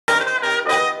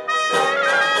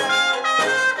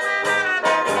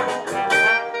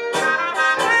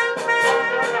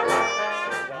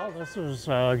is,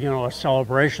 a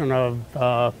celebration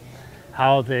of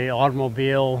how the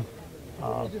automobile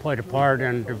played a part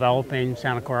in developing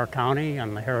Santa Clara County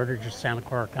and the heritage of Santa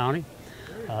Clara County.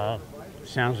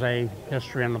 San Jose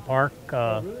History in the Park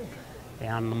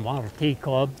and the Model T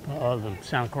Club, the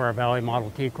Santa Clara Valley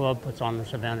Model T Club puts on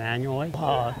this event annually.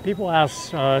 People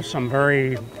ask some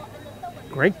very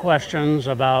great questions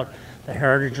about the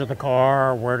heritage of the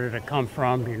car, where did it come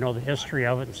from, do you know the history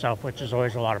of it and stuff, which is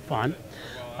always a lot of fun.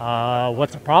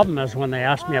 What's the problem is when they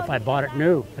ask me if I bought it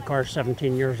new. The car's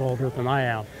 17 years older than I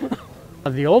am.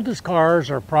 The oldest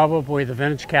cars are probably the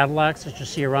vintage Cadillacs that you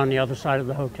see around the other side of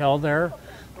the hotel there.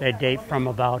 They date from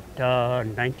about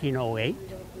 1908.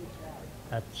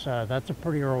 That's a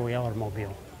pretty early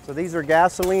automobile. So these are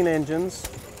gasoline engines.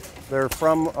 They're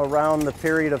from around the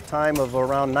period of time of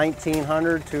around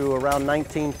 1900 to around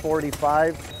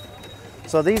 1945.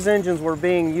 So these engines were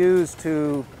being used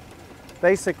to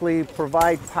basically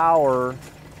provide power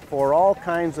for all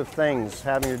kinds of things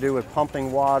having to do with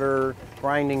pumping water,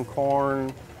 grinding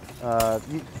corn,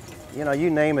 you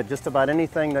name it, just about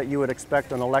anything that you would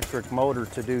expect an electric motor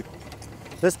to do.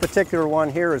 This particular one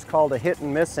here is called a hit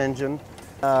and miss engine.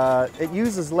 It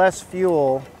uses less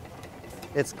fuel.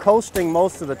 It's coasting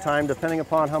most of the time depending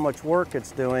upon how much work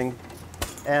it's doing.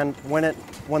 And when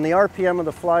the RPM of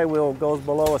the flywheel goes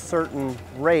below a certain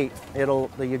rate,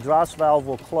 the exhaust valve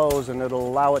will close and it'll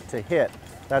allow it to hit.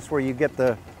 That's where you get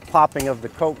the popping of the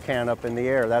Coke can up in the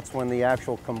air. That's when the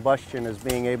actual combustion is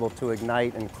being able to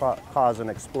ignite and cause an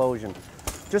explosion.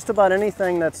 Just about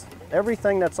everything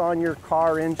that's on your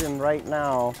car engine right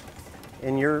now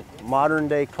in your modern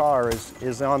day car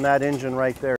is on that engine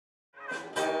right there.